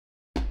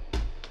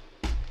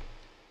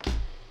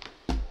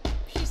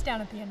She's down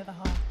at the end of the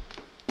hall.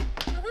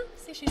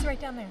 See, she's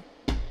right down there.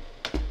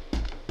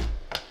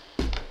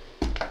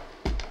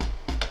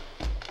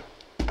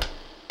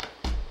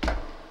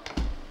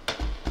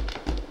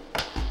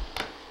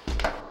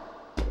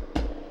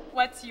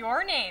 What's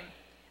your name?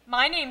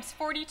 My name's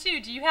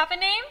 42. Do you have a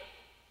name?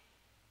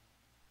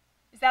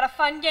 Is that a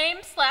fun game,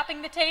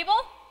 slapping the table?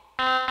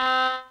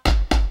 I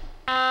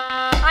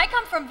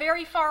come from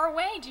very far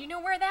away. Do you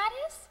know where that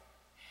is?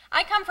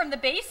 I come from the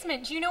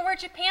basement. Do you know where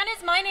Japan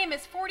is? My name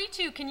is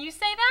 42. Can you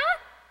say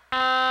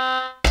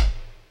that?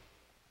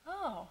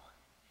 Oh,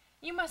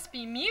 you must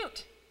be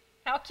mute.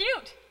 How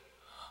cute.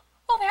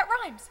 Oh, that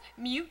rhymes.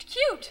 Mute,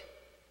 cute.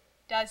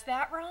 Does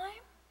that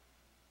rhyme?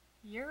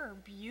 You're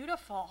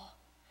beautiful.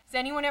 Has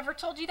anyone ever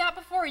told you that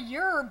before?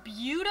 You're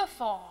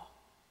beautiful.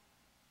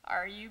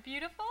 Are you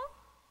beautiful?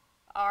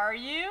 Are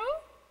you?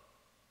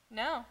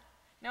 No,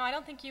 I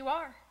don't think you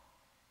are.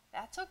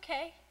 That's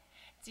okay.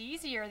 It's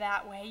easier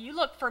that way. You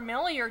look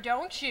familiar,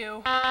 don't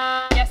you?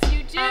 Yes,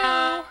 you do.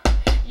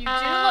 You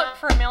do look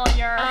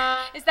familiar.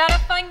 Is that a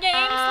fun game,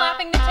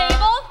 slapping the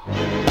table?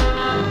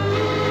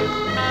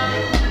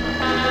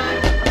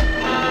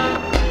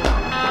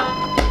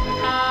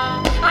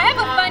 I have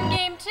a fun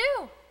game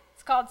too.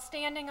 It's called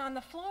standing on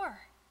the floor.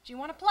 Do you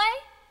want to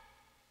play?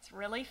 It's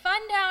really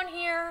fun down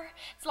here.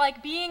 It's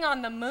like being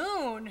on the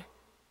moon.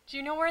 Do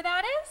you know where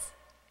that is?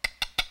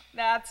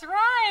 That's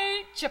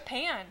right,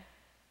 Japan.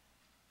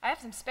 I have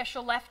some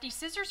special lefty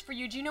scissors for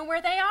you. Do you know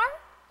where they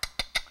are?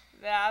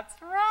 That's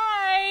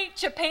right,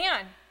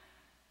 Japan.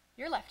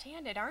 You're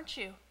left-handed, aren't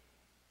you?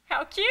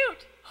 How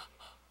cute.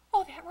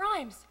 Oh, that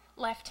rhymes.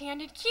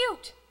 Left-handed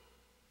cute.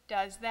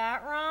 Does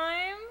that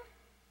rhyme?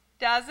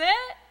 Does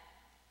it?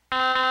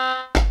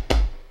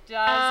 Does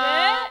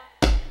it?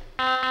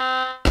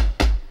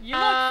 You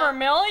look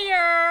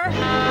familiar.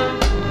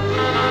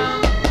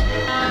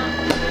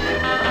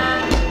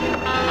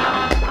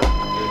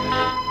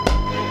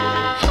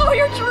 Oh,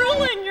 you're drooling.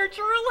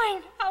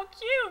 How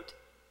cute.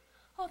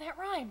 Oh, that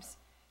rhymes.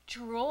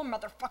 Drool,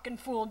 motherfucking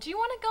fool. Do you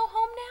want to go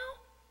home now?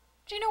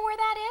 Do you know where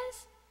that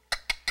is?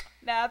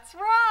 That's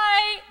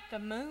right. The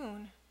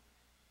moon.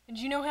 And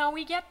do you know how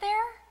we get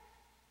there?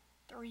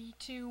 3,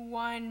 2,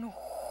 1.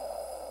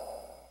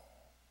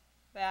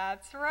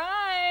 That's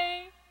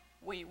right.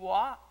 We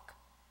walk.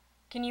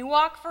 Can you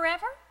walk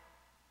forever?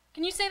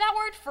 Can you say that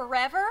word,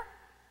 forever?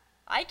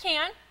 I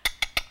can.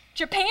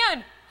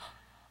 Japan.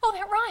 Oh,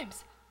 that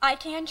rhymes. I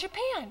can,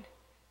 Japan.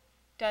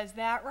 Does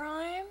that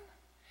rhyme?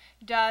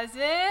 Does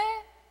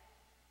it?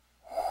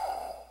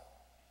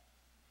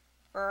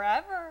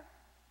 Forever.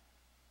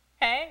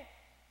 Hey,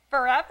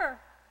 forever.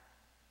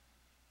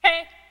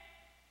 Hey,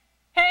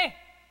 hey.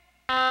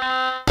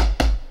 No,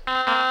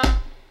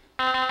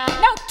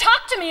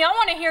 talk to me. I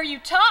want to hear you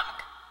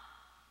talk.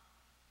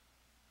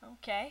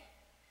 Okay.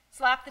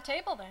 Slap the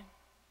table then.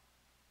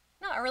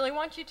 No, I really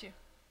want you to.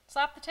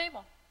 Slap the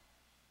table.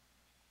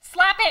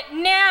 Slap it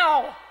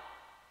now!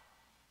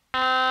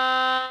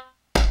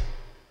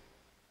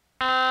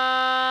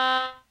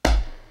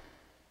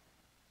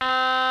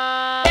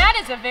 That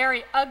is a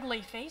very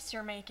ugly face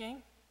you're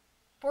making.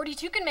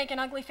 42 can make an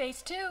ugly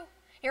face too.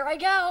 Here I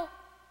go.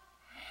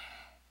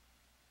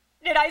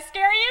 Did I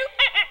scare you?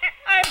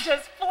 I'm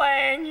just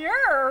playing.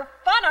 You're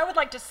fun. I would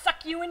like to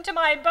suck you into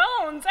my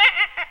bones.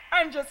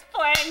 I'm just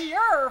playing.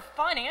 You're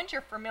fun and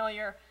you're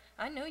familiar.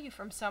 I know you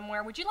from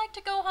somewhere. Would you like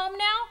to go home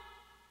now?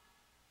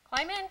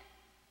 Climb in.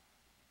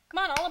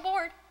 Come on, all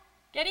aboard.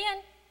 Get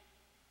in.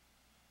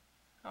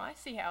 Oh, I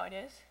see how it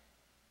is.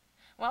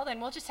 Well,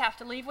 then we'll just have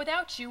to leave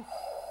without you.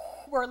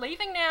 We're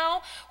leaving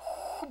now.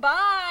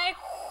 Bye.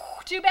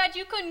 Too bad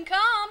you couldn't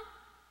come.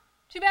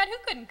 Too bad who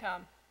couldn't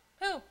come?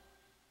 Who?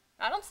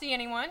 I don't see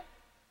anyone.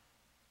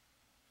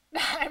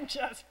 I'm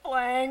just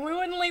playing. We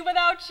wouldn't leave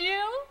without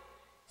you.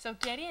 So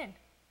get in.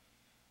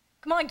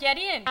 Come on, get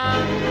in.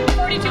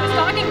 42 is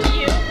talking to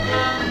you.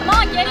 Come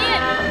on, get in.